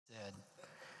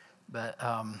But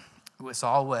as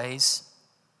always,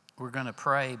 we're going to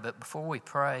pray. But before we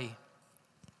pray,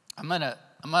 I'm gonna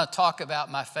talk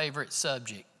about my favorite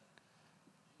subject.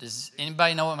 Does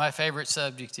anybody know what my favorite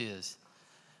subject is?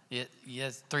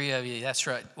 Yes, three of you. That's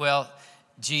right. Well,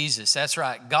 Jesus. That's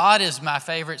right. God is my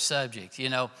favorite subject. You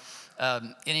know,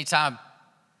 anytime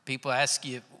people ask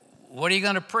you, "What are you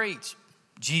going to preach?"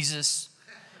 Jesus.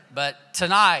 But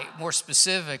tonight, more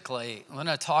specifically, I'm going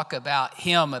to talk about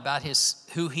him, about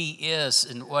who he is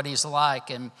and what he's like,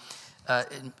 and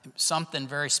something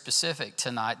very specific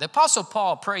tonight. The Apostle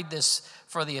Paul prayed this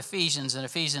for the Ephesians in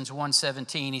Ephesians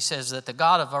 1:17. He says that the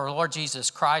God of our Lord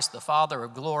Jesus Christ, the Father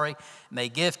of glory, may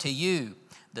give to you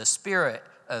the spirit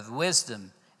of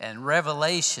wisdom and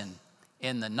revelation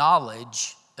in the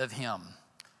knowledge of him.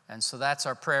 And so that's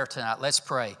our prayer tonight. Let's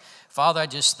pray. Father, I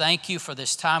just thank you for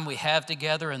this time we have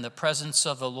together in the presence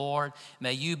of the Lord.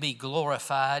 May you be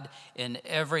glorified in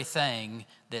everything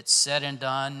that's said and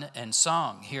done and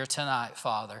sung here tonight,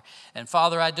 Father. And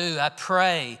Father, I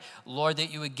pray, Lord,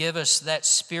 that you would give us that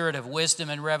spirit of wisdom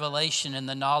and revelation in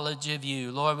the knowledge of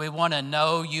you. Lord, we want to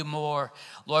know you more.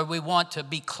 Lord, we want to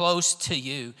be close to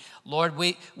you. Lord,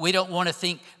 we don't want to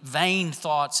think vain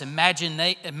thoughts,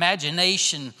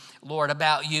 imagination, Lord,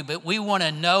 about you, but we want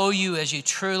to know you as you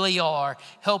truly are.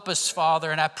 Help us,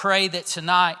 Father, and I pray that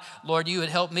tonight, Lord, you would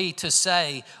help me to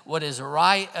say what is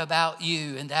right about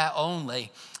you and that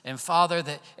only. And Father,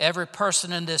 that every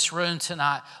person in this room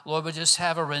tonight, Lord, would just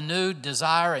have a renewed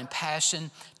desire and passion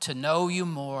to know you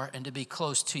more and to be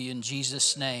close to you in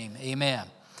Jesus' name. Amen.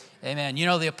 Amen. You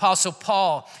know, the Apostle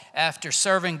Paul, after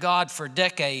serving God for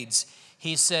decades,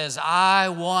 he says, I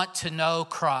want to know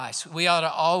Christ. We ought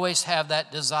to always have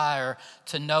that desire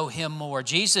to know him more.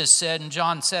 Jesus said in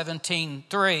John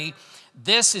 17:3,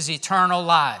 this is eternal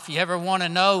life. You ever want to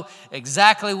know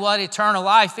exactly what eternal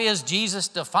life is? Jesus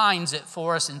defines it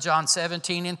for us in John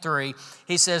 17:3.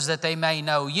 He says that they may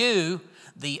know you,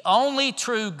 the only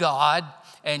true God,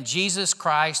 and Jesus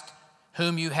Christ,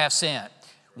 whom you have sent.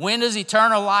 When does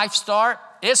eternal life start?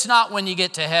 It's not when you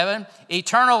get to heaven.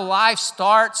 Eternal life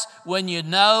starts when you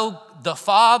know the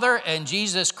Father and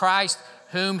Jesus Christ,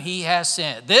 whom he has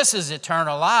sent. This is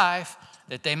eternal life,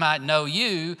 that they might know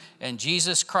you and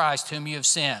Jesus Christ, whom you have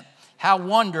sent. How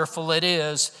wonderful it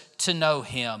is to know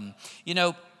him. You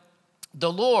know,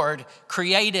 the Lord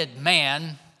created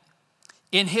man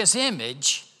in his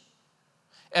image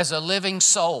as a living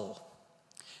soul.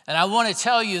 And I want to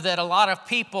tell you that a lot of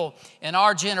people in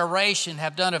our generation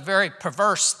have done a very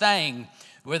perverse thing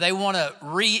where they want to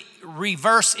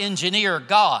reverse engineer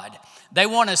God. They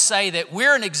want to say that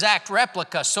we're an exact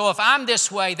replica. So if I'm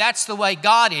this way, that's the way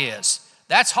God is.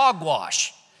 That's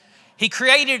hogwash. He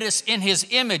created us in his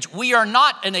image. We are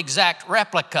not an exact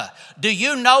replica. Do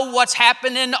you know what's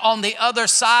happening on the other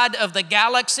side of the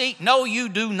galaxy? No, you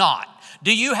do not.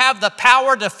 Do you have the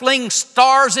power to fling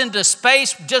stars into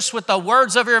space just with the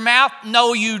words of your mouth?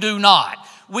 No, you do not.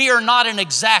 We are not an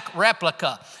exact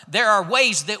replica. There are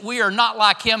ways that we are not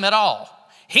like him at all.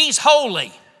 He's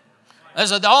holy.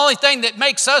 The only thing that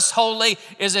makes us holy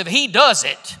is if he does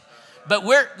it. But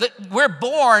we're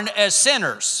born as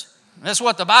sinners. That's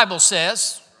what the Bible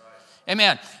says.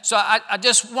 Amen. So I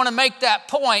just want to make that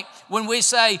point when we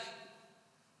say,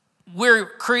 we're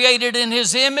created in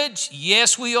his image.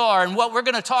 Yes, we are. And what we're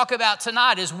going to talk about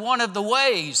tonight is one of the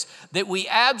ways that we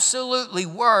absolutely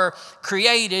were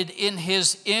created in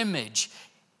his image.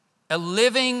 A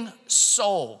living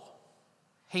soul.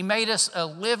 He made us a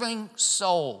living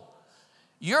soul.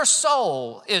 Your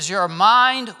soul is your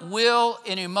mind, will,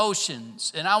 and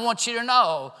emotions. And I want you to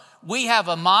know, we have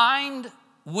a mind,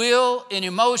 will, and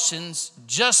emotions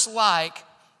just like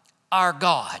our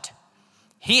God.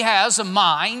 He has a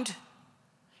mind.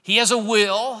 He has a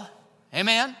will.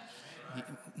 Amen?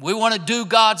 We want to do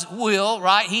God's will,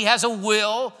 right? He has a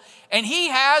will, and he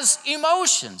has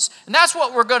emotions. And that's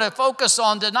what we're going to focus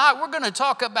on tonight. We're going to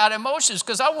talk about emotions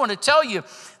because I want to tell you,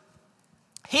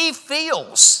 he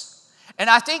feels. And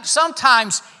I think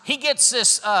sometimes he gets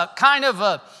this kind of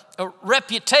a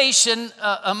reputation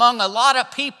among a lot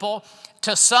of people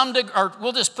to some degree, or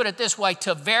we'll just put it this way,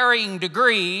 to varying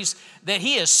degrees, that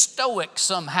he is stoic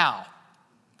somehow.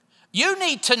 You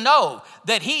need to know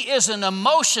that he is an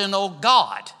emotional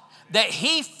God, that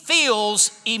he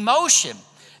feels emotion.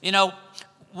 You know,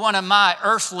 one of my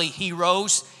earthly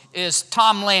heroes is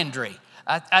Tom Landry.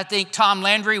 I think Tom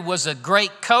Landry was a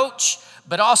great coach,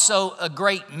 but also a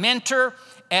great mentor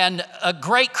and a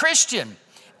great Christian.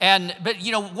 But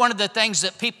you know, one of the things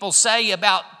that people say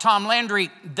about Tom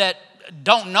Landry that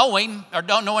don't know him or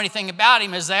don't know anything about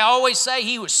him is they always say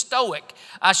he was stoic.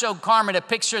 I showed Carmen a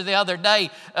picture the other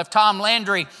day of Tom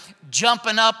Landry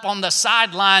jumping up on the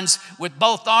sidelines with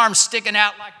both arms sticking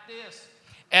out like this.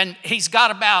 And he's got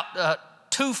about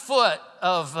 2 foot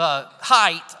of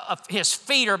height. His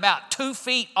feet are about 2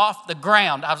 feet off the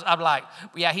ground. I'm like,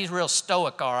 yeah, he's real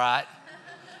stoic, all right.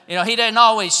 You know, he didn't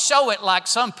always show it like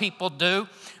some people do,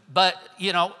 but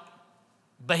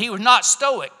he was not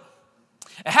stoic.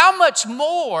 How much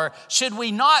more should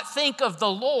we not think of the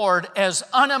Lord as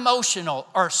unemotional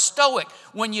or stoic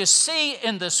when you see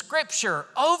in the Scripture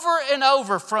over and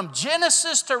over from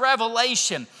Genesis to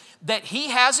Revelation that he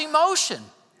has emotion?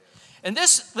 And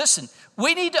this, listen,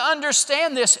 we need to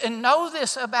understand this and know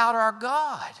this about our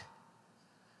God.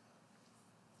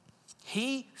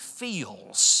 He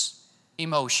feels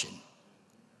emotion.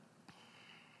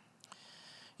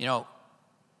 You know,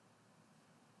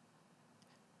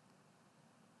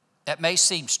 that may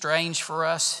seem strange for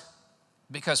us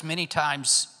because many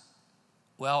times,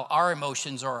 well, our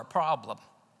emotions are a problem.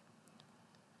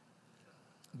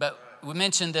 But we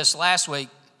mentioned this last week.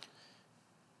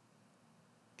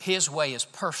 His way is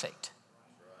perfect.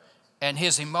 And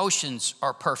his emotions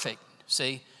are perfect.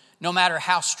 See, no matter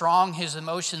how strong his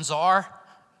emotions are,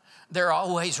 they're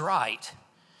always right.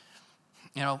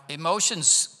 You know,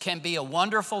 emotions can be a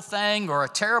wonderful thing or a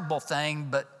terrible thing,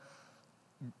 but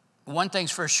one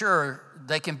thing's for sure,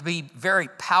 they can be very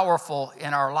powerful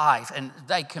in our life, and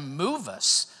they can move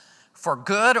us for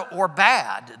good or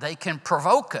bad. They can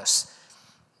provoke us.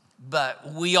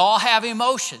 But we all have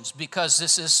emotions because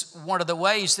this is one of the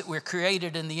ways that we're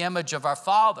created in the image of our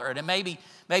Father. And maybe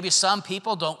some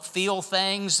people don't feel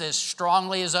things as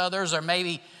strongly as others, or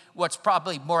maybe what's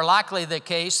probably more likely the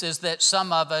case is that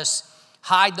some of us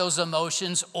hide those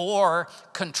emotions or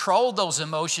control those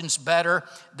emotions better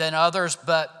than others.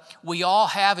 But we all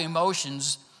have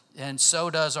emotions, and so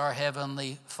does our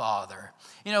Heavenly Father.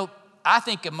 You know, I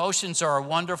think emotions are a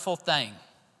wonderful thing.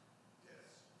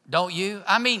 Don't you?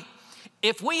 I mean,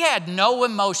 if we had no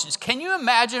emotions, can you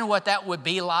imagine what that would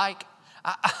be like?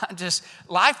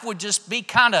 Life would just be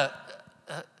kind of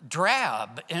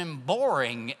drab and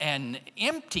boring and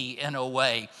empty in a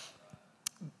way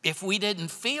if we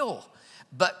didn't feel.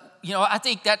 But, you know, I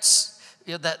think that's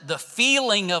that the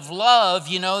feeling of love,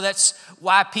 you know, that's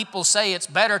why people say it's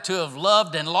better to have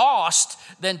loved and lost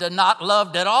than to not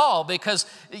loved at all, because,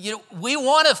 you know, we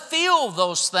want to feel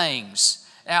those things.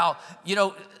 Now, you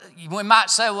know, we might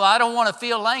say, well, I don't want to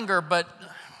feel anger, but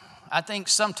I think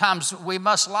sometimes we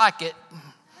must like it.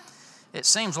 It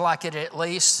seems like it at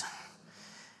least.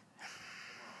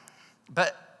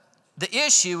 But the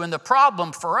issue and the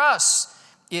problem for us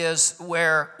is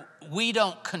where we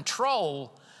don't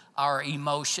control our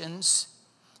emotions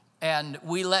and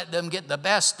we let them get the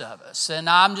best of us. And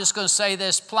I'm just going to say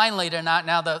this plainly tonight.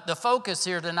 Now, the focus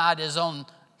here tonight is on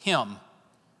him,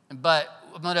 but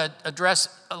I'm going to address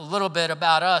a little bit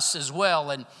about us as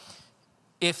well. And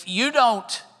if you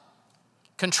don't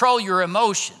control your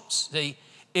emotions,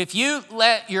 if you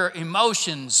let your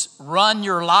emotions run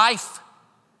your life,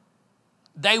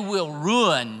 they will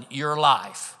ruin your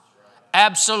life.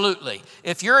 Absolutely.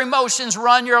 If your emotions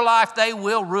run your life, they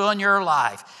will ruin your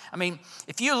life. I mean,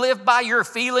 if you live by your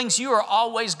feelings, you are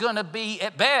always going to be,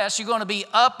 at best, you're going to be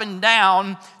up and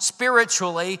down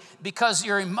spiritually because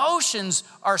your emotions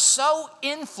are so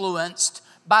influenced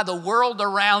by the world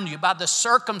around you, by the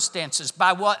circumstances,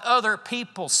 by what other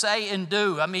people say and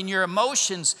do. I mean, your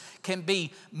emotions can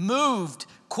be moved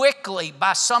quickly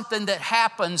by something that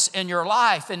happens in your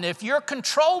life. And if you're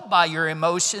controlled by your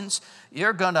emotions,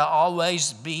 you're going to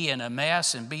always be in a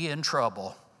mess and be in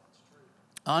trouble.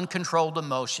 Uncontrolled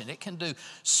emotion. It can do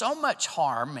so much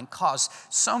harm and cause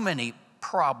so many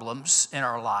problems in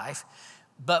our life.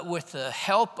 But with the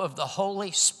help of the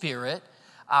Holy Spirit,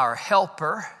 our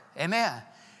helper, amen.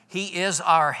 He is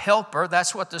our helper.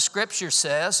 That's what the Scripture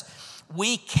says.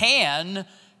 We can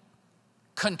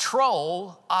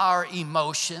control our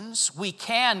emotions. We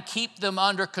can keep them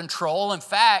under control. In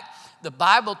fact, the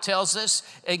Bible tells us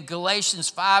in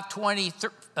Galatians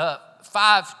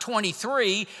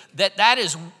 5:23 that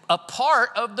is a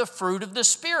part of the fruit of the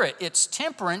Spirit. It's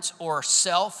temperance or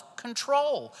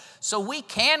self-control. So we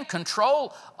can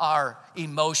control our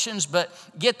emotions, but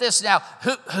get this now.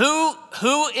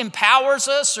 Who empowers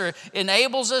us or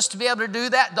enables us to be able to do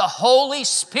that? The Holy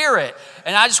Spirit.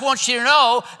 And I just want you to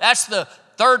know that's the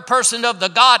third person of the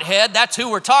Godhead. That's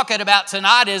who we're talking about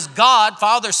tonight, is God,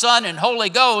 Father, Son, and Holy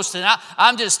Ghost. And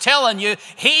I'm just telling you,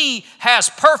 he has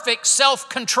perfect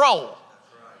self-control.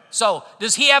 So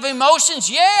does he have emotions?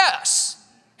 Yes.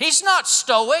 He's not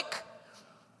stoic,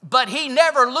 but he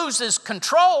never loses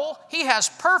control. He has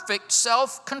perfect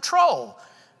self-control.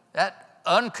 That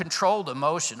uncontrolled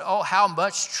emotion, oh, how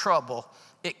much trouble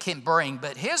it can bring,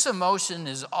 but his emotion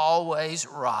is always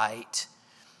right.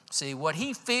 See, what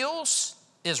he feels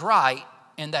is right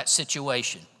in that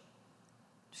situation.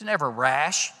 He's never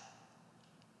rash.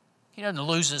 He doesn't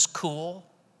lose his cool,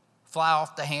 fly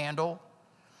off the handle.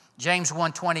 James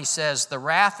 1:20 says, the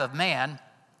wrath of man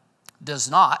does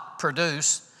not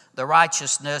produce the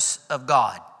righteousness of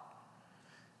God.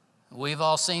 We've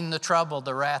all seen the trouble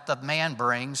the wrath of man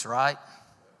brings, right?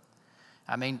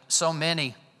 I mean, so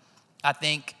many, I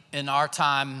think, in our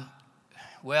time,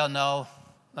 well, no,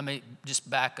 let me just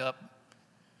back up.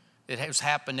 It was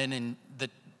happening in the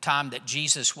time that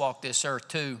Jesus walked this earth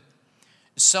too.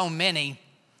 So many,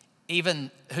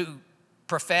 even who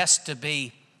profess to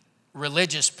be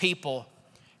religious people,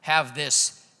 have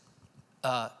this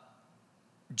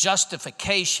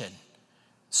justification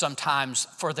sometimes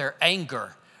for their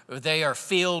anger. They are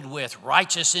filled with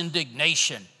righteous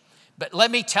indignation. But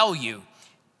let me tell you,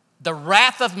 the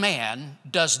wrath of man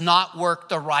does not work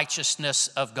the righteousness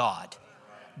of God.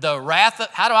 The wrath of,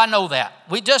 how do I know that?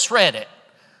 We just read it.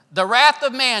 The wrath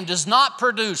of man does not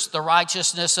produce the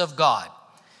righteousness of God.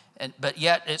 But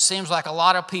yet it seems like a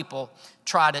lot of people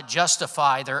try to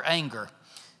justify their anger.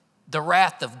 The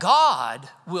wrath of God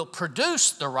will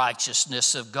produce the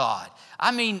righteousness of God.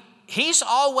 I mean, he's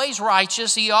always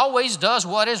righteous. He always does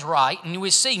what is right. And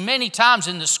we see many times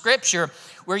in the scripture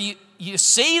where you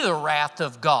see the wrath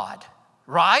of God,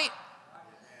 right?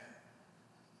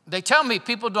 They tell me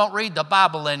people don't read the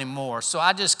Bible anymore, so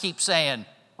I just keep saying,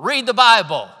 read the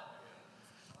Bible.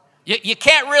 You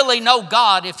can't really know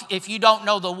God if you don't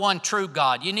know the one true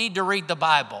God. You need to read the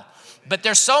Bible. But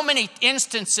there's so many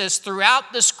instances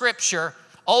throughout the scripture,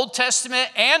 Old Testament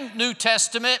and New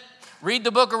Testament, read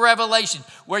the book of Revelation,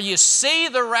 where you see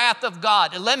the wrath of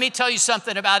God. And let me tell you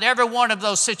something about every one of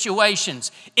those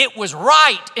situations. It was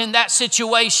right in that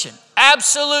situation,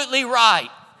 absolutely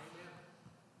right.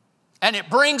 And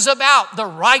it brings about the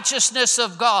righteousness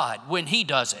of God when he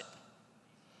does it.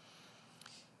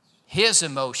 His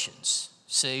emotions,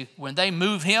 see, when they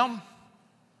move him,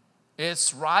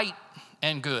 it's right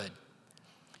and good.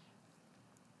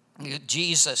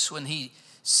 Jesus, when he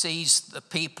sees the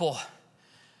people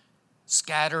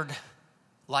scattered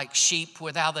like sheep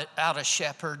without a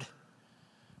shepherd.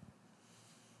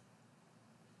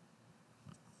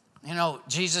 You know,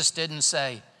 Jesus didn't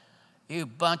say, you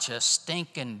bunch of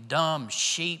stinking dumb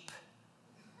sheep.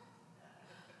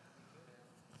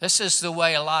 This is the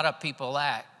way a lot of people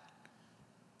act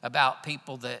about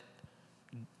people that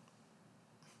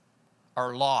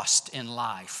are lost in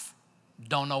life,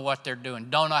 don't know what they're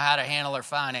doing, don't know how to handle their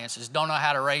finances, don't know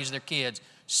how to raise their kids.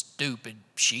 Stupid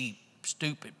sheep,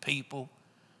 stupid people.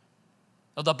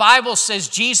 Well, the Bible says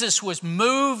Jesus was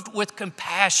moved with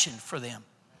compassion for them.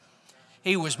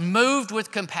 He was moved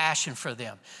with compassion for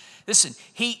them. Listen,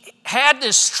 he had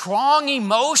this strong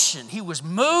emotion. He was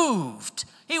moved.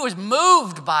 He was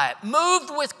moved by it, moved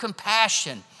with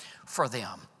compassion for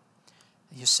them.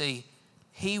 You see,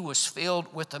 he was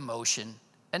filled with emotion,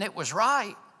 and it was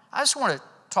right. I just want to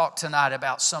talk tonight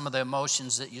about some of the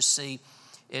emotions that you see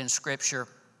in Scripture.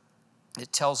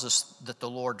 It tells us that the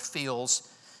Lord feels.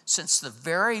 Since the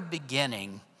very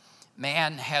beginning,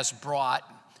 man has brought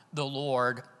the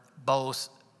Lord both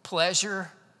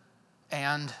pleasure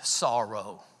and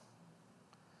sorrow.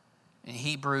 In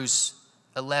Hebrews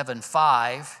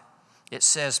 11:5, it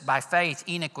says, by faith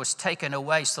Enoch was taken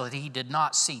away so that he did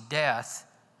not see death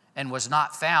and was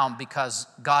not found because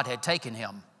God had taken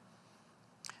him.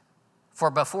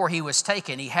 For before he was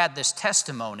taken, he had this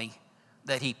testimony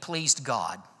that he pleased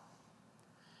God.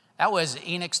 That was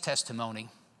Enoch's testimony.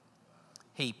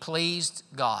 He pleased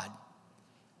God.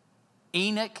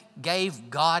 Enoch gave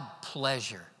God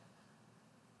pleasure.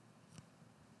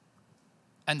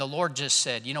 And the Lord just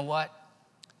said, you know what?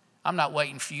 I'm not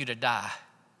waiting for you to die.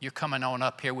 You're coming on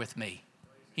up here with me.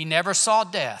 He never saw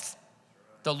death.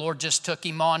 The Lord just took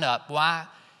him on up. Why?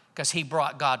 Because he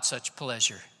brought God such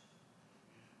pleasure.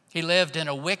 He lived in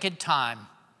a wicked time,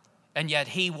 and yet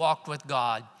he walked with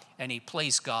God, and he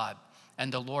pleased God,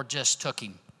 and the Lord just took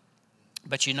him.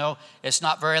 But you know, it's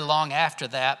not very long after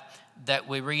that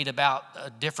we read about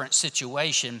a different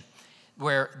situation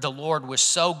where the Lord was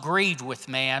so grieved with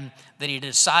man that he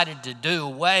decided to do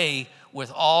away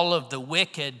with all of the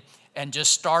wicked and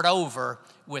just start over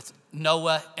with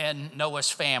Noah and Noah's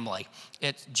family.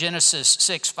 It's Genesis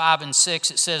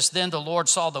 6:5-6. It says, then the Lord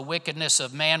saw the wickedness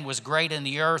of man was great in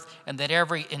the earth, and that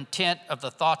every intent of the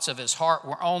thoughts of his heart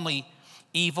were only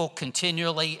evil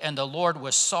continually. And the Lord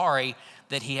was sorry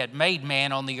that he had made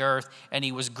man on the earth, and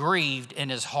he was grieved in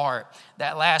his heart.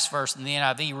 That last verse in the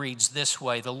NIV reads this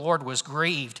way, the Lord was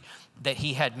grieved that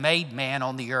he had made man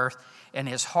on the earth, and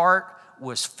his heart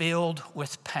was filled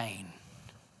with pain.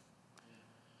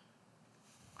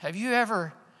 Have you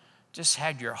ever just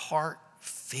had your heart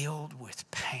filled with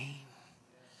pain?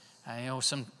 I know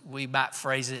we might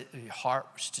phrase it, your heart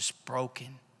was just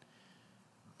broken.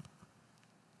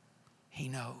 He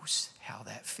knows how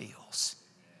that feels.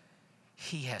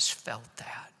 He has felt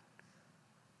that.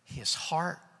 His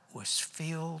heart was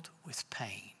filled with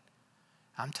pain.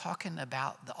 I'm talking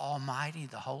about the Almighty,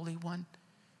 the Holy One.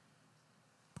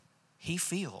 He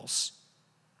feels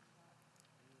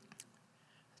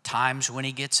times when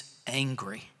he gets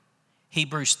angry.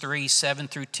 Hebrews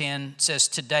 3:7-10 says,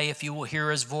 "Today, if you will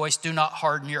hear his voice, do not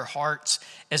harden your hearts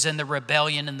as in the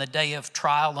rebellion in the day of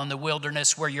trial in the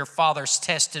wilderness where your fathers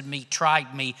tested me,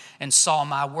 tried me, and saw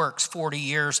my works 40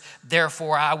 years.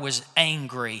 Therefore, I was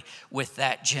angry with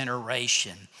that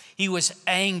generation." He was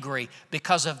angry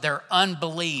because of their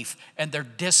unbelief and their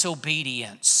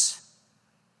disobedience.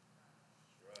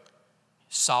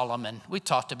 Solomon, we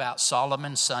talked about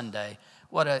Solomon Sunday.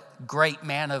 What a great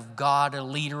man of God, a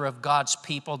leader of God's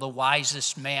people, the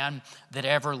wisest man that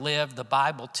ever lived, the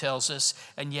Bible tells us,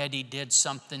 and yet he did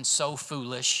something so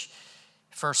foolish.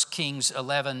 1 Kings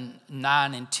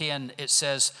 11:9-10, it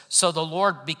says, "So the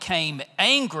Lord became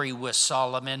angry with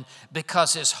Solomon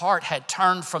because his heart had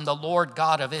turned from the Lord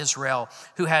God of Israel,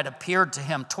 who had appeared to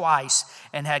him twice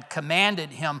and had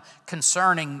commanded him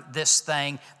concerning this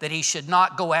thing, that he should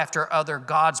not go after other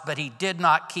gods, but he did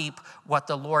not keep what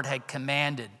the Lord had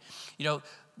commanded." You know,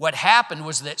 what happened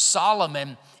was that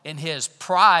Solomon, in his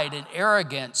pride and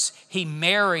arrogance, he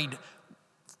married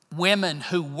women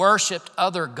who worshiped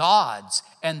other gods,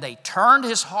 and they turned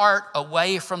his heart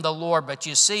away from the Lord. But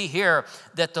you see here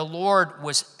that the Lord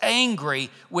was angry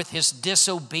with his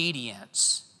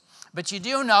disobedience. But you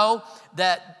do know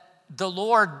that the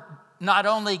Lord not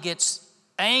only gets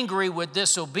angry with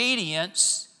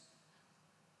disobedience,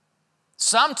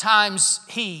 sometimes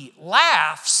he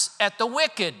laughs at the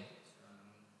wicked.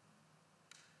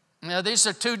 Now, these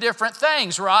are two different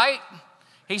things, right?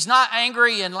 He's not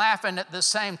angry and laughing at the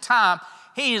same time.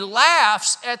 He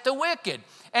laughs at the wicked.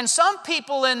 And some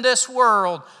people in this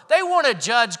world, they want to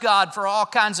judge God for all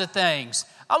kinds of things.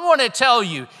 I want to tell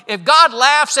you, if God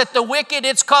laughs at the wicked,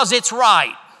 it's because it's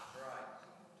right.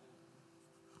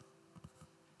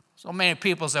 So many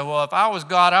people say, well, if I was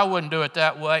God, I wouldn't do it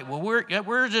that way. Well,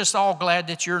 we're just all glad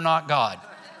that you're not God.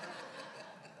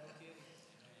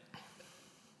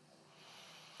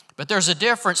 But there's a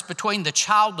difference between the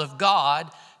child of God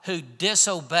who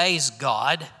disobeys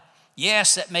God.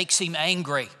 Yes, that makes him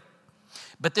angry.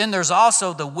 But then there's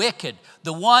also the wicked,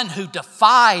 the one who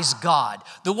defies God,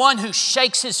 the one who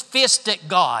shakes his fist at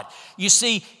God. You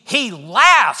see, he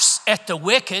laughs at the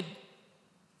wicked,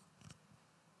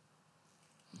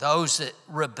 those that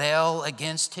rebel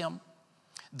against him,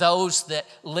 those that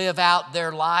live out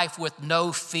their life with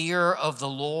no fear of the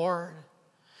Lord.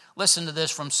 Listen to this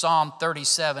from Psalm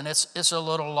 37. It's a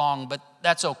little long, but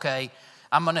that's okay.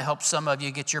 I'm going to help some of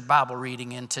you get your Bible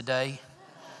reading in today.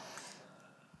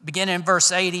 Beginning in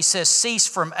verse 8, he says, "Cease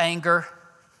from anger."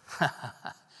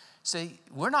 See,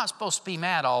 we're not supposed to be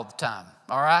mad all the time,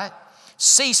 all right?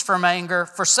 "Cease from anger,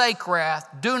 forsake wrath,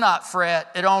 do not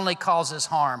fret, it only causes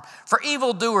harm. For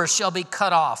evildoers shall be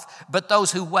cut off, but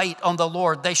those who wait on the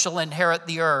Lord, they shall inherit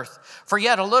the earth. For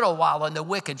yet a little while, and the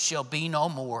wicked shall be no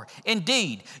more.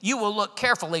 Indeed, you will look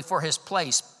carefully for his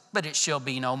place, but it shall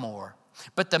be no more.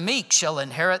 But the meek shall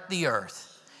inherit the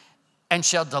earth, and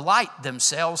shall delight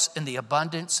themselves in the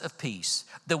abundance of peace.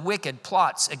 The wicked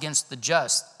plots against the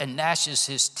just, and gnashes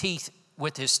his teeth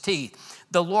with his teeth.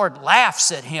 The Lord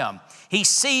laughs at him. He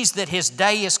sees that his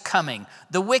day is coming.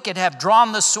 The wicked have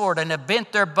drawn the sword and have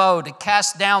bent their bow to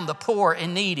cast down the poor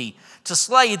and needy, to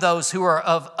slay those who are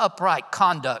of upright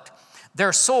conduct.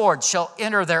 Their sword shall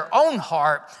enter their own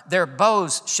heart, their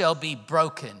bows shall be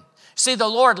broken." See, the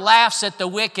Lord laughs at the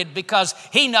wicked because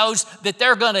he knows that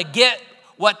they're going to get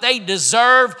what they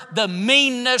deserve, the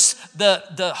meanness,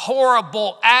 the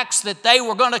horrible acts that they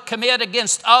were going to commit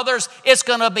against others. It's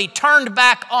going to be turned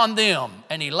back on them,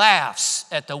 and he laughs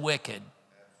at the wicked.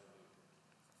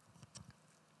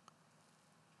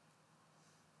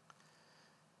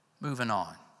 Moving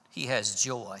on, he has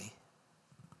joy,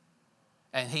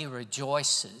 and he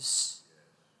rejoices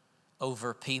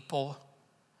over people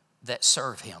that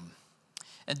serve him.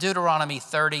 In Deuteronomy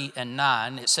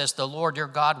 30:9, it says, the Lord your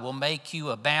God will make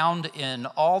you abound in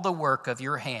all the work of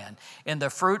your hand, in the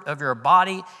fruit of your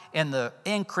body, in the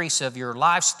increase of your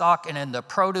livestock, and in the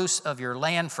produce of your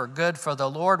land for good. For the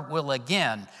Lord will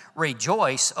again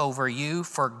rejoice over you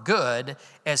for good,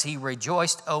 as he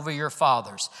rejoiced over your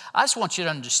fathers. I just want you to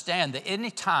understand that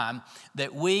any time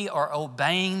that we are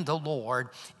obeying the Lord,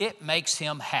 it makes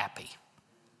him happy.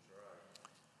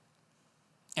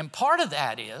 And part of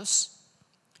that is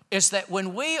that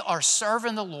when we are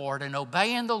serving the Lord and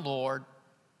obeying the Lord,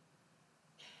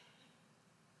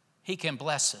 he can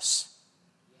bless us.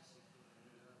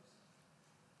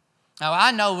 Now,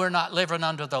 I know we're not living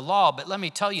under the law, but let me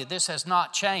tell you, this has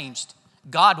not changed.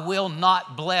 God will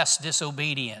not bless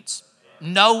disobedience.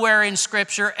 Nowhere in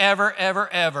Scripture, ever,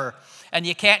 ever, ever. And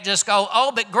you can't just go,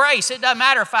 oh, but grace, it doesn't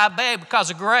matter if I obey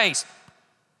because of grace.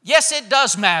 Yes, it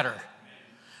does matter.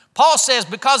 Paul says,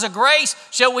 because of grace,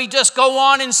 shall we just go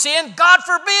on in sin? God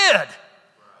forbid.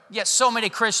 Yet so many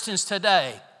Christians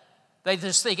today, they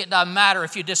just think it doesn't matter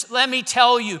if you just, let me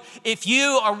tell you, if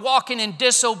you are walking in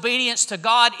disobedience to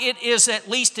God, it is at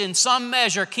least in some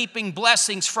measure keeping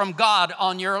blessings from God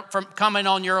from coming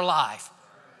on your life.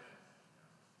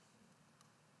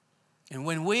 And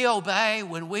when we obey,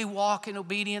 when we walk in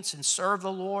obedience and serve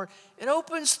the Lord, it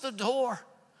opens the door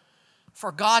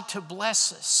for God to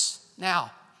bless us.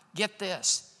 Now, get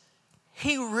this.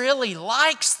 He really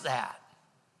likes that.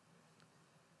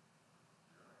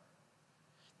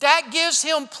 That gives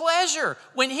him pleasure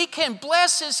when he can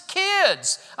bless his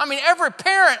kids. I mean, every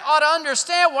parent ought to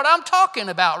understand what I'm talking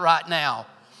about right now.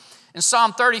 In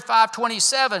Psalm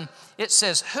 35:27, it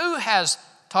says,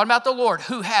 talking about the Lord,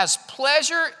 who has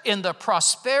pleasure in the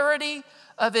prosperity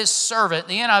of his servant.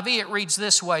 In the NIV, it reads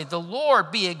this way, the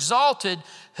Lord be exalted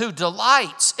who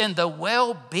delights in the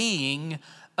well-being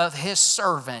of his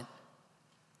servant.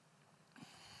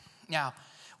 Now,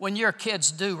 when your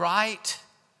kids do right,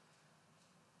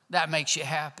 that makes you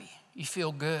happy. You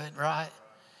feel good, right?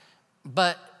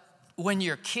 But when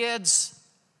your kids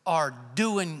are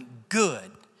doing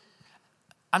good,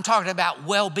 I'm talking about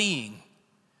well-being,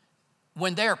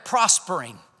 when they're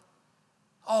prospering,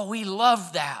 oh, we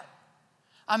love that.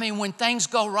 I mean, when things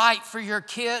go right for your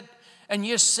kid, and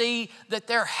you see that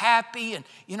they're happy and,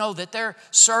 that they're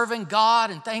serving God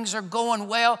and things are going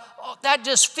well, that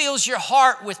just fills your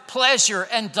heart with pleasure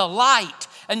and delight.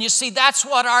 And you see, that's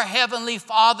what our Heavenly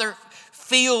Father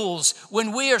feels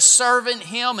when we are serving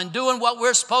him and doing what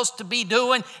we're supposed to be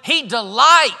doing. He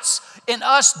delights in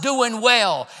us doing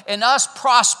well, in us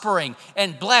prospering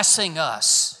and blessing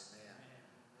us.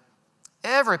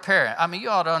 Every parent, you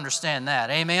ought to understand that.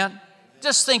 Amen?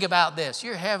 Just think about this.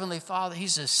 Your Heavenly Father,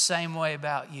 he's the same way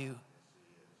about you.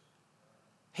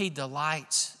 He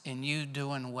delights in you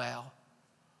doing well.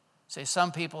 See,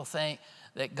 some people think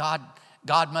that God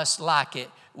must like it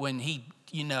when he,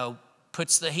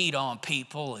 puts the heat on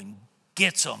people and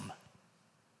gets them.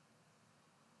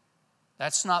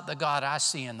 That's not the God I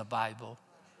see in the Bible.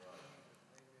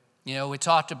 We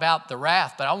talked about the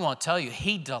wrath, but I want to tell you,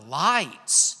 he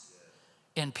delights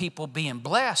in people being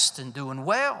blessed and doing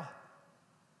well.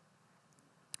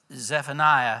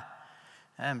 Zephaniah,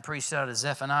 I haven't preached out of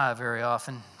Zephaniah very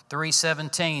often.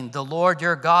 3:17, the Lord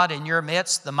your God in your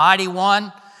midst, the mighty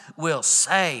one, will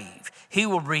save. He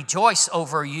will rejoice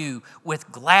over you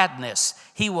with gladness.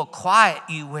 He will quiet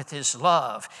you with his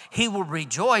love. He will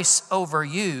rejoice over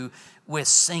you with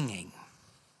singing.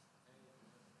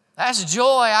 That's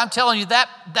joy. I'm telling you,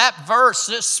 that verse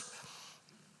just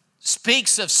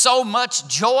speaks of so much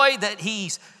joy that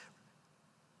he's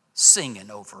singing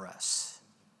over us.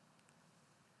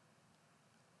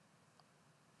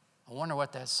 I wonder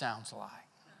what that sounds like.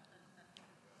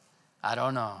 I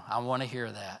don't know. I want to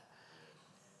hear that.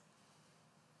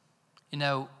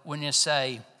 When you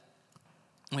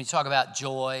talk about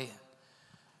joy,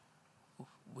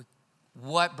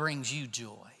 what brings you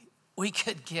joy? We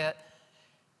could get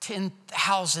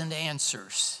 10,000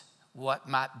 answers what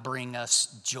might bring us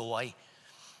joy.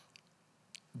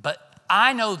 But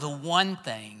I know the one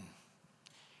thing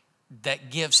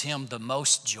that gives him the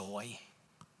most joy.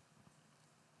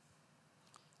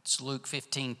 It's Luke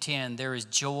 15:10. There is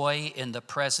joy in the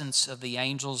presence of the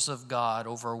angels of God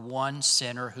over one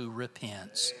sinner who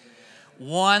repents. Amen.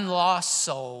 One lost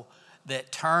soul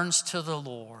that turns to the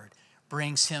Lord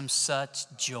brings him such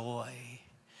joy.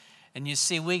 And you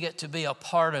see, we get to be a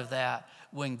part of that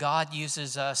when God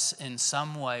uses us in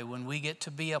some way, when we get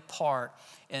to be a part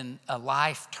in a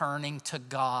life turning to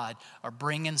God or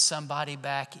bringing somebody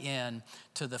back in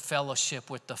to the fellowship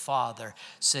with the Father.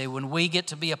 See, when we get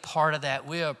to be a part of that,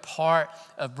 we are part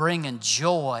of bringing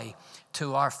joy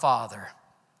to our Father.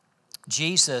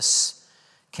 Jesus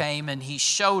came and he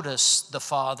showed us the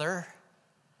Father.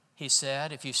 He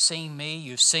said, if you've seen me,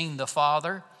 you've seen the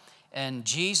Father. And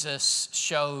Jesus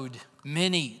showed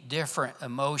many different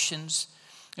emotions.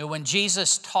 And when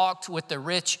Jesus talked with the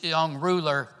rich young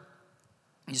ruler,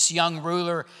 this young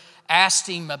ruler asked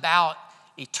him about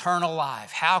eternal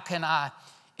life. How can I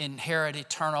inherit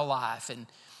eternal life? And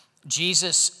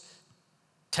Jesus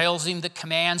tells him the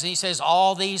commands, and he says,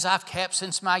 all these I've kept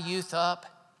since my youth up.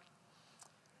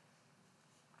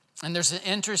 And there's an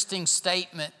interesting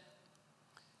statement.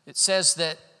 It says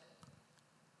that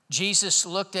Jesus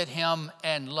looked at him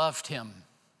and loved him.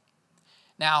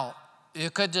 Now, you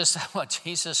could just say, well,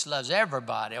 Jesus loves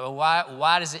everybody. Well,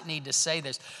 why does it need to say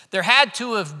this? There had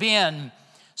to have been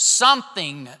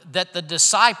something that the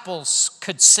disciples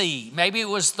could see. Maybe it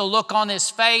was the look on his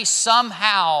face.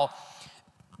 Somehow,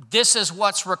 this is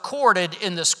what's recorded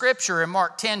in the scripture in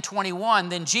Mark 10:21.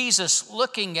 Then Jesus,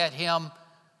 looking at him,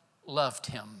 loved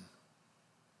him.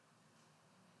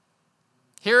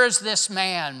 Here is this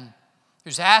man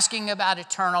who's asking about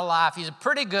eternal life. He's a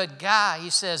pretty good guy. He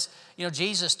says,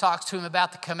 Jesus talks to him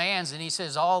about the commands, and he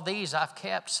says, all these I've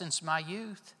kept since my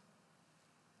youth.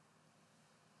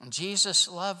 And Jesus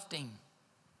loved him.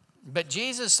 But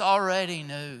Jesus already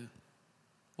knew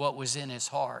what was in his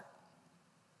heart.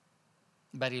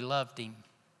 But he loved him.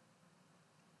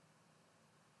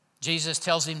 Jesus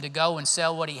tells him to go and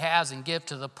sell what he has and give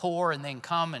to the poor and then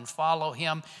come and follow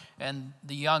him. And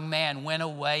the young man went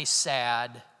away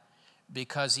sad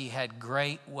because he had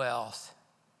great wealth.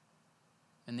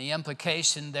 And the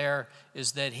implication there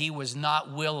is that he was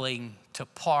not willing to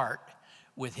part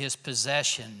with his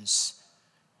possessions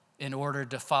in order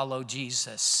to follow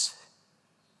Jesus.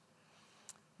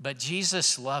 But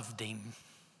Jesus loved him.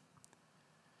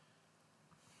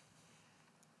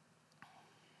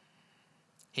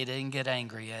 He didn't get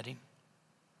angry at him.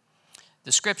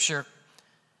 The scripture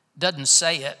doesn't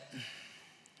say it,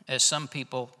 as some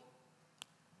people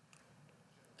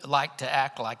like to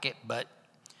act like it, but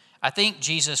I think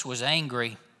Jesus was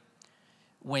angry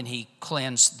when he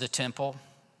cleansed the temple.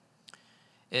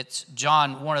 It's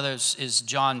John, one of those is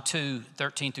John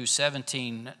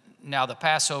 2:13-17. Now the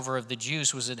Passover of the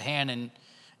Jews was at hand, and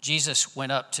Jesus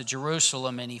went up to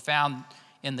Jerusalem, and he found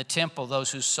in the temple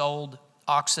those who sold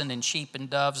oxen and sheep and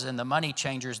doves and the money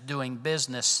changers doing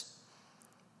business.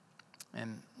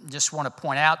 And just want to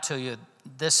point out to you,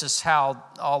 this is how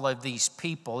all of these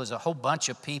people, there's a whole bunch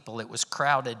of people, it was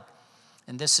crowded,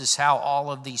 and this is how all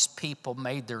of these people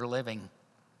made their living.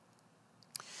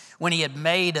 When he had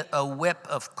made a whip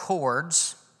of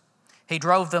cords, he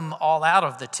drove them all out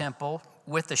of the temple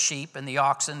with the sheep and the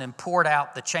oxen and poured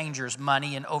out the changers'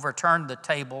 money and overturned the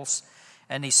tables.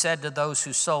 And he said to those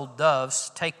who sold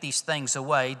doves, take these things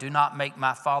away. Do not make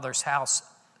my Father's house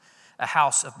a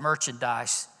house of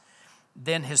merchandise.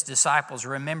 Then his disciples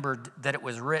remembered that it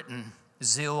was written,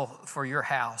 zeal for your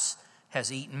house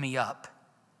has eaten me up.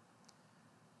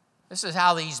 This is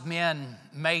how these men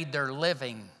made their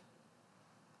living.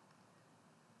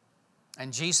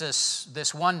 And Jesus,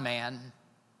 this one man,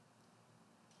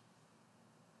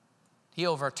 he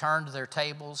overturned their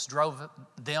tables, drove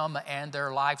them and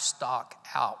their livestock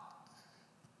out.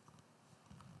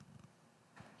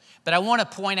 But I want to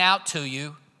point out to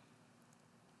you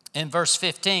in verse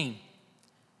 15,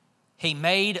 he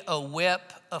made a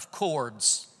whip of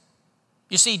cords.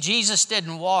 You see, Jesus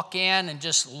didn't walk in and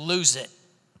just lose it.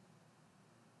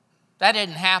 That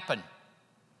didn't happen.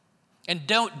 And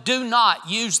do not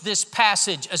use this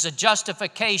passage as a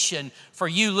justification for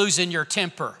you losing your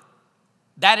temper.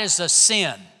 That is a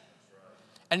sin.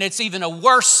 And it's even a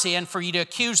worse sin for you to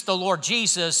accuse the Lord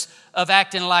Jesus of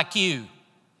acting like you.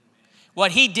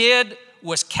 What he did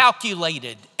was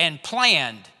calculated and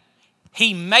planned.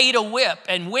 He made a whip,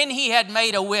 and when he had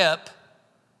made a whip,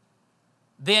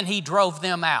 then he drove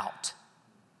them out.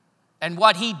 And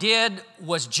what he did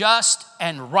was just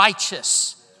and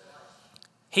righteous.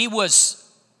 He was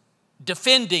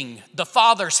defending the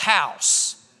Father's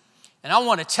house. And I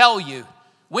want to tell you,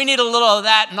 we need a little of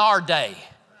that in our day.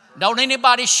 Don't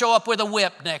anybody show up with a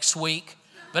whip next week.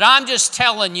 But I'm just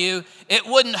telling you, it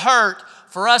wouldn't hurt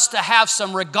for us to have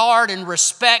some regard and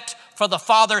respect for the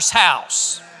Father's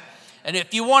house. And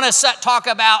if you want to talk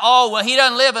about, he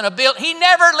doesn't live in a building. He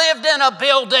never lived in a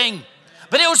building.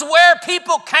 But it was where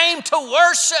people came to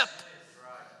worship.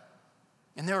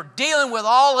 And they were dealing with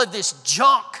all of this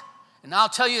junk. And I'll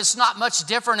tell you, it's not much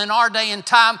different in our day and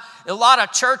time. A lot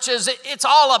of churches, it's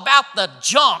all about the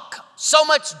junk. So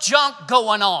much junk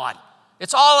going on.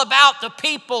 It's all about the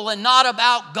people and not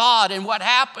about God. And what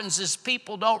happens is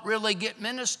people don't really get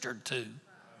ministered to.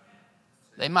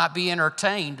 They might be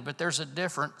entertained, but there's a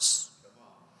difference.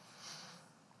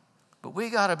 But we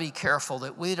got to be careful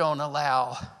that we don't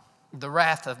allow the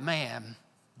wrath of man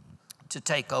to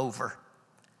take over.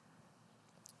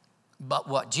 But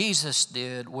what Jesus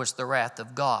did was the wrath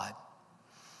of God.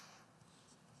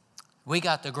 We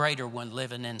got the greater one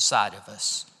living inside of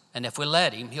us. And if we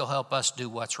let him, he'll help us do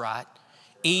what's right.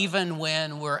 Even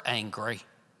when we're angry,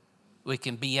 we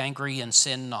can be angry and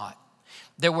sin not.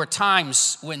 There were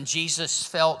times when Jesus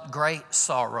felt great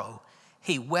sorrow.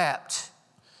 He wept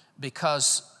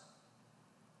because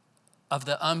of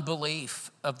the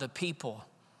unbelief of the people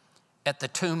at the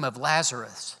tomb of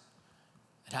Lazarus.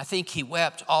 And I think he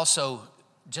wept also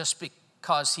just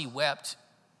because he wept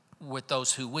with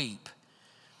those who weep.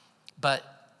 But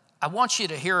I want you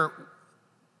to hear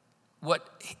what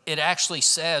it actually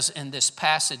says in this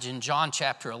passage in John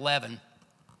chapter 11.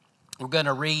 We're going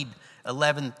to read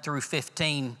 11 through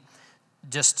 15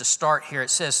 just to start here. It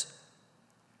says,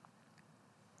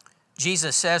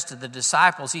 Jesus says to the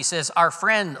disciples, he says, our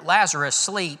friend Lazarus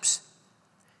sleeps,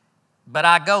 but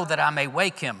I go that I may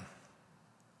wake him.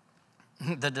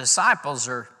 The disciples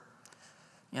are,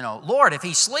 Lord, if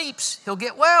he sleeps, he'll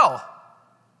get well.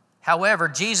 However,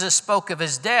 Jesus spoke of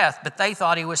his death, but they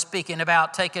thought he was speaking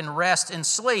about taking rest and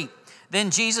sleep.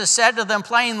 Then Jesus said to them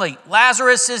plainly,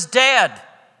 Lazarus is dead.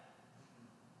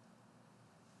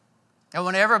 I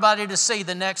want everybody to see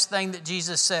the next thing that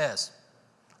Jesus says.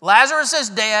 Lazarus is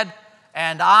dead,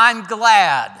 and I'm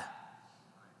glad.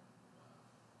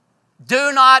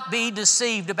 Do not be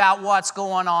deceived about what's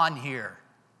going on here.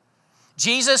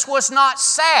 Jesus was not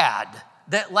sad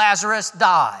that Lazarus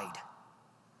died.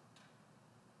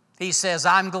 He says,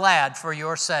 I'm glad for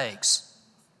your sakes.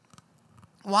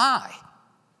 Why?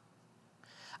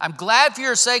 I'm glad for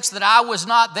your sakes that I was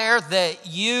not there, that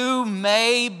you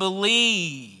may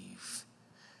believe.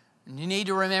 And you need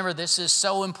to remember this is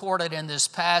so important in this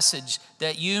passage,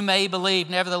 that you may believe.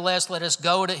 Nevertheless, let us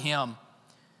go to him.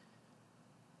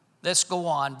 Let's go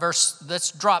on.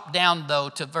 Let's drop down, though,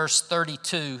 to verse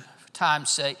 32 for time's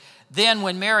sake. Then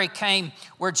when Mary came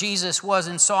where Jesus was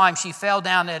and saw him, she fell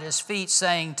down at his feet,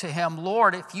 saying to him,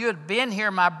 Lord, if you had been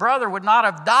here, my brother would not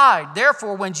have died.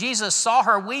 Therefore, when Jesus saw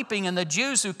her weeping and the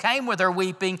Jews who came with her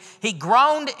weeping, he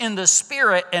groaned in the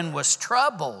spirit and was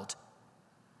troubled.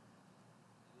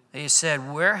 He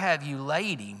said, where have you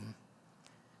laid him?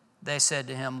 They said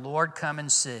to him, Lord, come and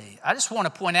see. I just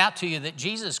want to point out to you that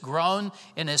Jesus groaned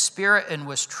in his spirit and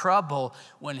was troubled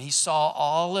when he saw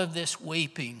all of this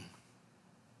weeping.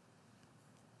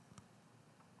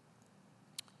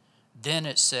 Then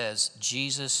it says,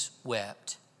 Jesus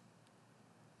wept.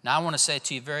 Now, I want to say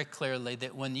to you very clearly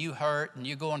that when you hurt and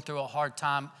you're going through a hard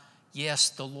time,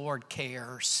 yes, the Lord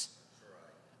cares.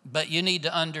 But you need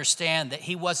to understand that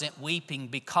he wasn't weeping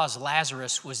because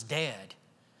Lazarus was dead.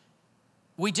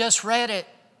 We just read it.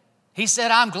 He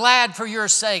said, I'm glad for your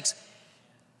sakes.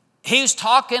 He was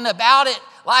talking about it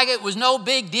like it was no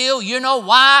big deal. You know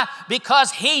why?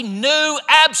 Because he knew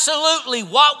absolutely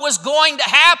what was going to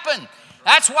happen.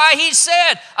 That's why he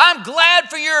said, I'm glad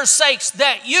for your sakes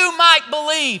that you might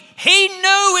believe. He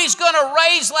knew he's going to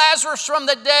raise Lazarus from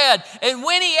the dead. And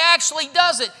when he actually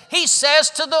does it, he says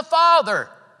to the Father,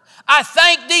 I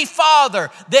thank thee,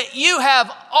 Father, that you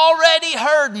have already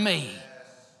heard me.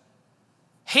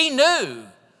 He knew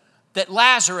that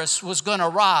Lazarus was going to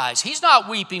rise. He's not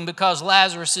weeping because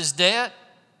Lazarus is dead.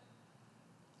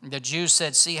 The Jews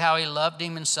said, see how he loved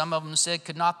him. And some of them said,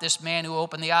 could not this man who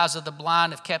opened the eyes of the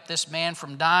blind have kept this man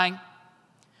from dying?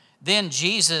 Then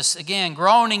Jesus, again,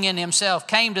 groaning in himself,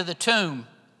 came to the tomb.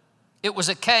 It was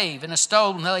a cave, and a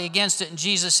stone lay against it. And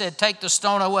Jesus said, take the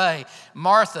stone away.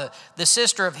 Martha, the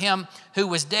sister of him who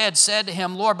was dead, said to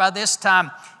him, Lord, by this time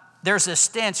there's a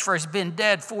stench, for he's been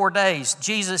dead 4 days.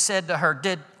 Jesus said to her,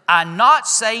 did I not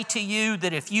say to you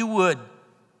that if you would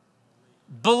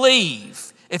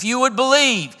believe,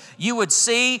 you would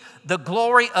see the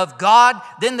glory of God?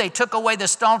 Then they took away the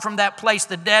stone from that place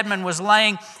the dead man was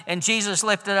laying. And Jesus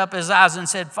lifted up his eyes and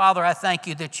said, Father, I thank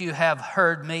you that you have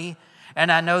heard me. And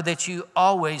I know that you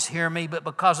always hear me. But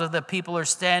because of the people who are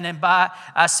standing by,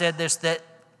 I said this, that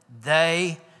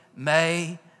they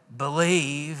may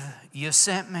believe you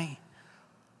sent me.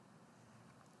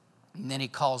 And then he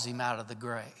calls him out of the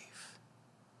grave.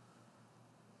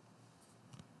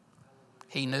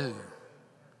 He knew.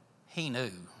 He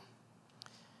knew.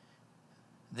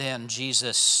 Then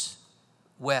Jesus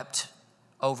wept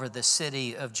over the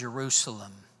city of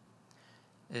Jerusalem.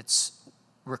 It's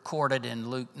recorded in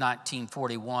Luke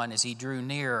 19:41. As he drew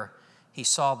near, he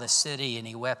saw the city and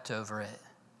he wept over it.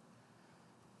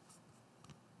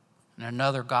 In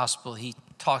another gospel, he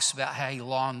talks about how he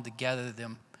longed to gather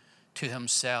them to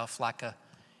himself like a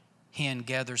hen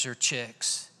gathers her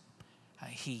chicks.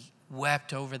 He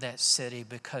wept over that city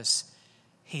because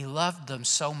he loved them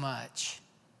so much.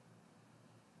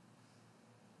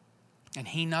 And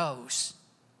he knows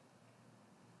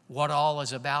what all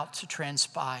is about to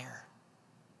transpire.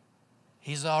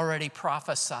 He's already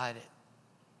prophesied it.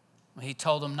 He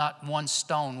told them not one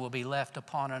stone will be left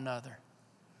upon another.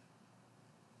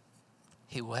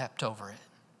 He wept over it.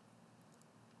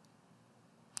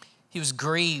 He was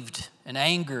grieved and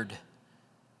angered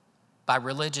by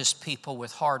religious people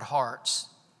with hard hearts.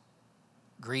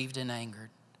 Grieved and angered.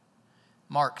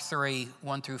 Mark 3,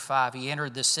 1 through 5. He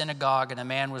entered the synagogue, and a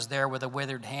man was there with a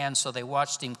withered hand, so they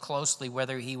watched him closely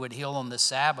whether he would heal on the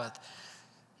Sabbath,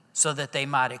 so that they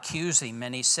might accuse him.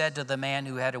 And he said to the man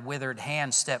who had a withered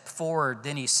hand, "Step forward."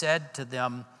 Then he said to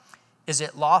them, "Is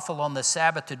it lawful on the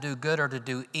Sabbath to do good or to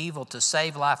do evil, to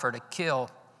save life or to kill?"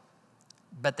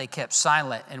 But they kept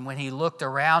silent. And when he looked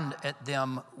around at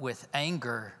them with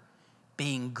anger,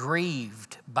 being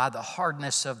grieved by the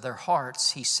hardness of their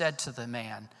hearts, he said to the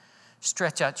man,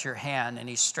 "Stretch out your hand." And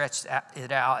he stretched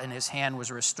it out, and his hand was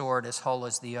restored as whole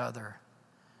as the other.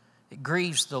 It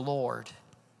grieves the Lord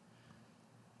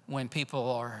when people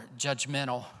are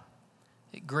judgmental.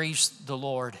 It grieves the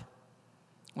Lord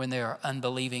when they are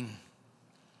unbelieving.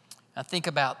 Now think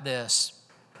about this.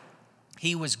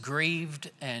 He was grieved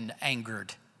and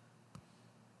angered.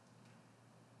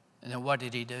 And then what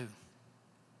did he do?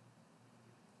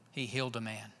 He healed a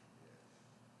man.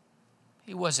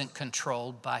 He wasn't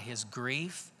controlled by his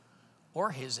grief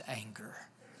or his anger.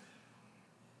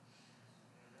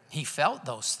 He felt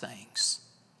those things.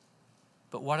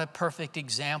 But what a perfect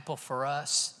example for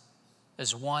us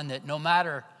as one that no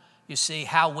matter, you see,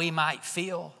 how we might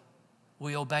feel,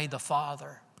 we obey the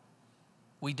Father.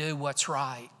 We do what's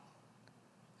right.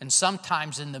 And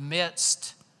sometimes in the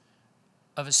midst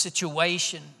of a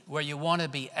situation where you want to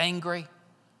be angry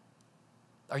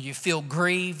or you feel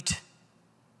grieved,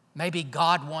 maybe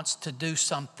God wants to do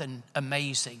something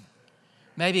amazing.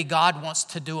 Maybe God wants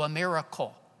to do a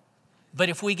miracle. But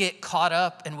if we get caught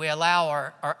up and we allow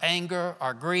our anger,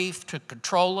 our grief to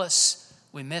control us,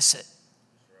 we miss it.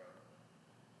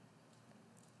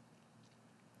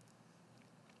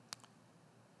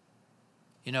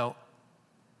 You know,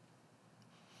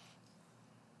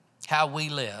 how we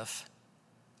live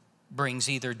brings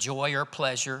either joy or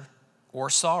pleasure or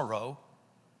sorrow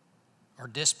or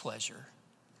displeasure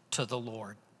to the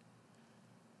Lord.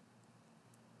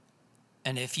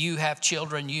 And if you have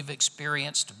children, you've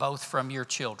experienced both from your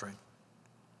children.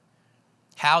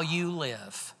 How you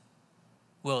live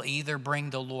will either bring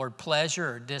the Lord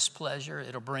pleasure or displeasure.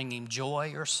 It'll bring him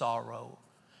joy or sorrow.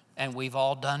 And we've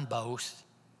all done both.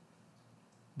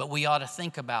 But we ought to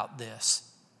think about this.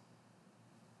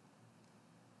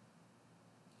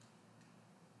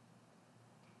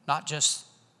 Not just,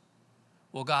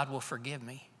 well, God will forgive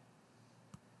me.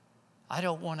 I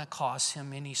don't want to cause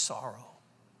him any sorrow.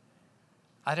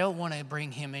 I don't want to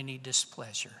bring him any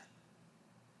displeasure.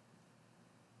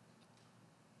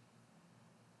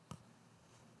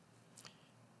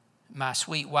 My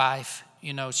sweet wife,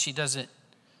 you know, she doesn't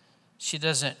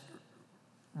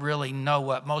really know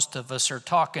what most of us are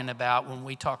talking about when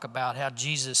we talk about how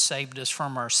Jesus saved us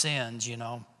from our sins, you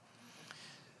know.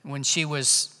 When she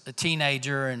was a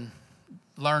teenager and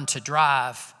learned to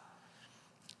drive,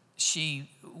 she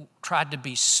tried to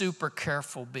be super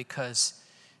careful because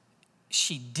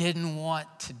she didn't want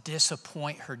to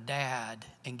disappoint her dad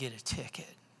and get a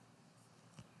ticket.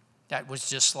 That was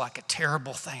just like a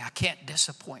terrible thing. I can't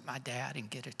disappoint my dad and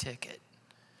get a ticket.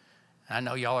 I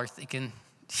know y'all are thinking,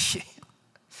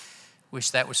 wish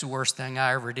that was the worst thing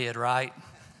I ever did, right?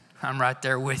 I'm right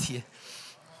there with you.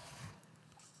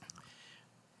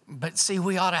 But see,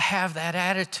 we ought to have that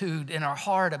attitude in our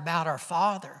heart about our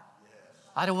Father.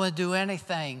 I don't want to do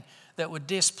anything that would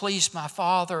displease my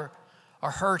Father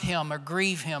or hurt him or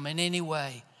grieve him in any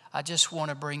way. I just want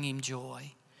to bring him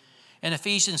joy. In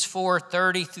Ephesians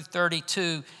 4:30 through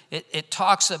 32, it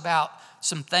talks about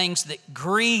some things that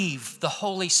grieve the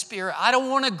Holy Spirit. I don't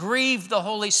want to grieve the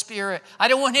Holy Spirit. I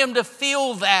don't want him to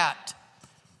feel that.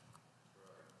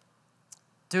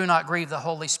 Do not grieve the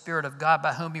Holy Spirit of God,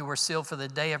 by whom you were sealed for the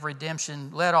day of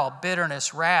redemption. Let all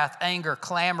bitterness, wrath, anger,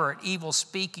 clamor, and evil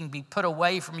speaking be put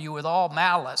away from you with all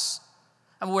malice.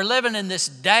 And we're living in this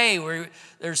day where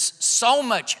there's so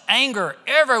much anger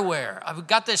everywhere. I've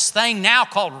got this thing now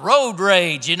called road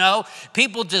rage, you know.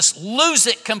 People just lose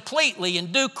it completely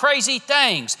and do crazy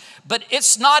things. But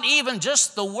it's not even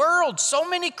just the world. So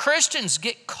many Christians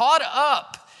get caught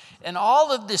up in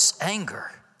all of this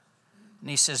anger. And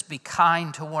he says, be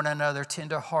kind to one another,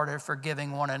 tenderhearted,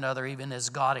 forgiving one another, even as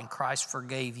God in Christ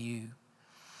forgave you.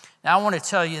 Now, I want to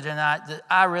tell you tonight that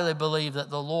I really believe that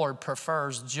the Lord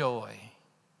prefers joy.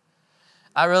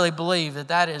 I really believe that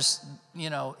that is,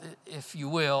 if you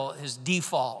will, his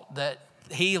default, that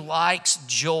he likes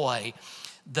joy.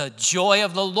 The joy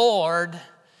of the Lord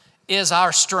is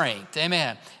our strength.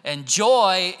 Amen. And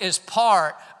joy is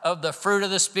part of the fruit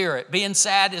of the Spirit. Being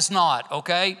sad is not,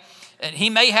 okay? And he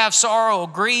may have sorrow or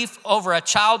grief over a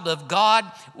child of God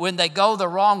when they go the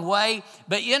wrong way.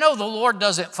 But the Lord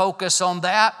doesn't focus on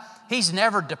that. He's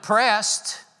never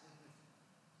depressed.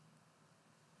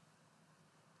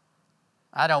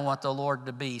 I don't want the Lord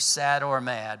to be sad or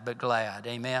mad, but glad.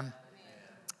 Amen.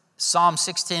 Psalm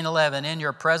 16:11, in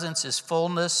your presence is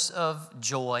fullness of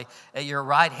joy. At your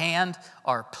right hand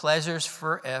are pleasures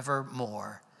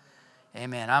forevermore.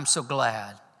 Amen. I'm so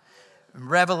glad. In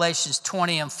Revelations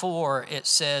 20:4, it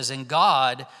says, and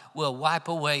God will wipe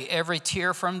away every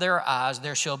tear from their eyes.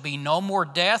 There shall be no more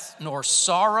death, nor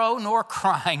sorrow, nor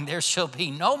crying. There shall be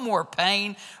no more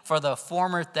pain, for the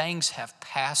former things have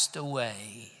passed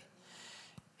away.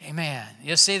 Amen.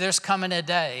 You see, there's coming a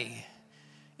day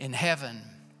in heaven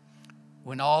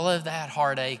when all of that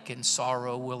heartache and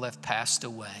sorrow will have passed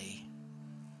away.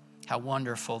 How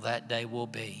wonderful that day will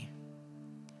be.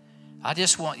 I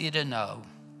just want you to know,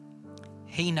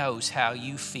 he knows how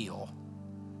you feel.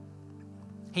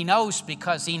 He knows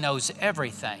because he knows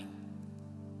everything,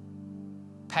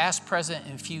 past, present,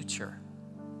 and future.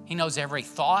 He knows every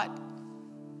thought,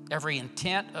 every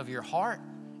intent of your heart,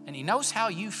 and he knows how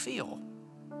you feel.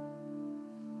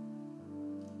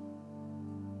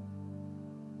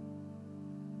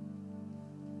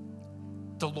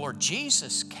 The Lord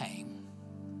Jesus came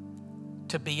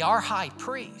to be our high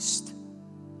priest,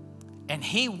 and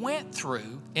he went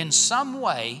through in some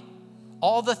way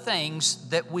all the things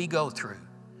that we go through.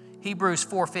 Hebrews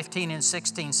 4:15 and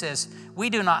 16 says,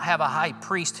 we do not have a high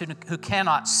priest who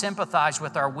cannot sympathize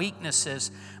with our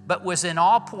weaknesses, but was in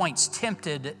all points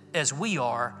tempted as we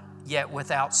are, yet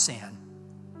without sin.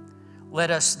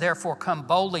 Let us therefore come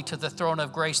boldly to the throne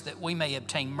of grace that we may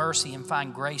obtain mercy and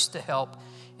find grace to help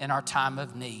in our time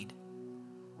of need.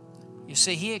 You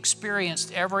see, he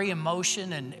experienced every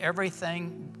emotion and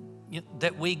everything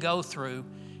that we go through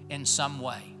in some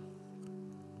way.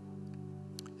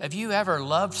 Have you ever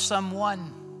loved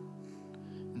someone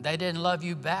and they didn't love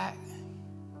you back?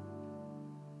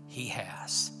 He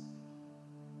has.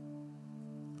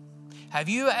 Have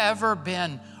you ever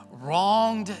been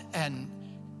wronged and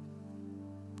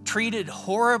treated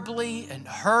horribly and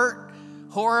hurt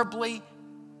horribly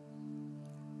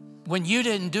when you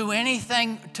didn't do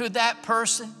anything to that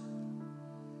person?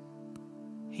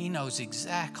 He knows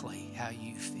exactly how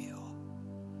you feel.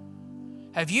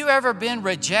 Have you ever been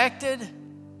rejected?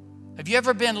 Have you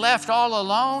ever been left all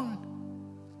alone?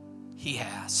 He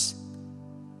has.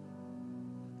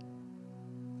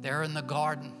 There in the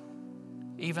garden,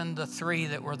 even the three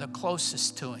that were the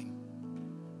closest to him,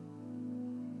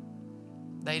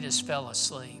 they just fell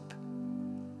asleep.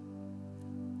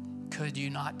 Could you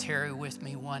not tarry with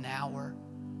me 1 hour?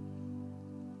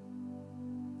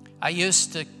 I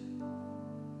used to,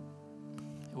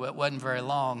 well, it wasn't very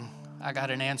long. I got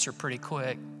an answer pretty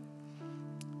quick.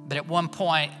 But at one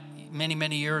point, many,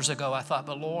 many years ago, I thought,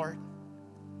 but Lord,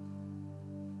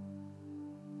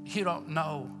 you don't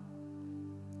know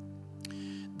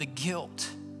the guilt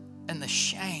and the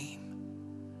shame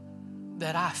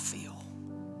that I feel.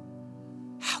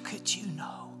 How could you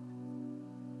know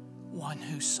one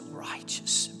who's so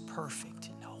righteous and perfect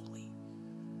and holy?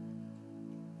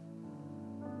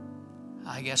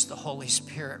 I guess the Holy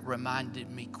Spirit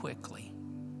reminded me quickly,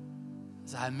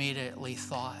 as I immediately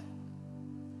thought,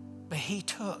 but he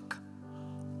took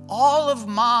all of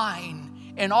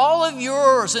mine and all of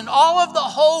yours and all of the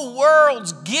whole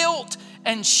world's guilt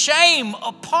and shame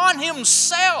upon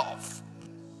himself.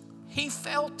 He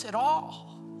felt it all.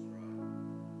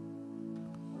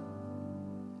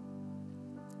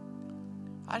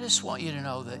 I just want you to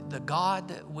know that the God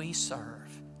that we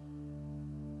serve,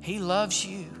 he loves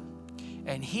you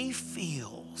and he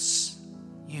feels.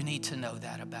 You need to know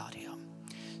that about him.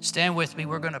 Stand with me.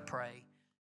 We're going to pray.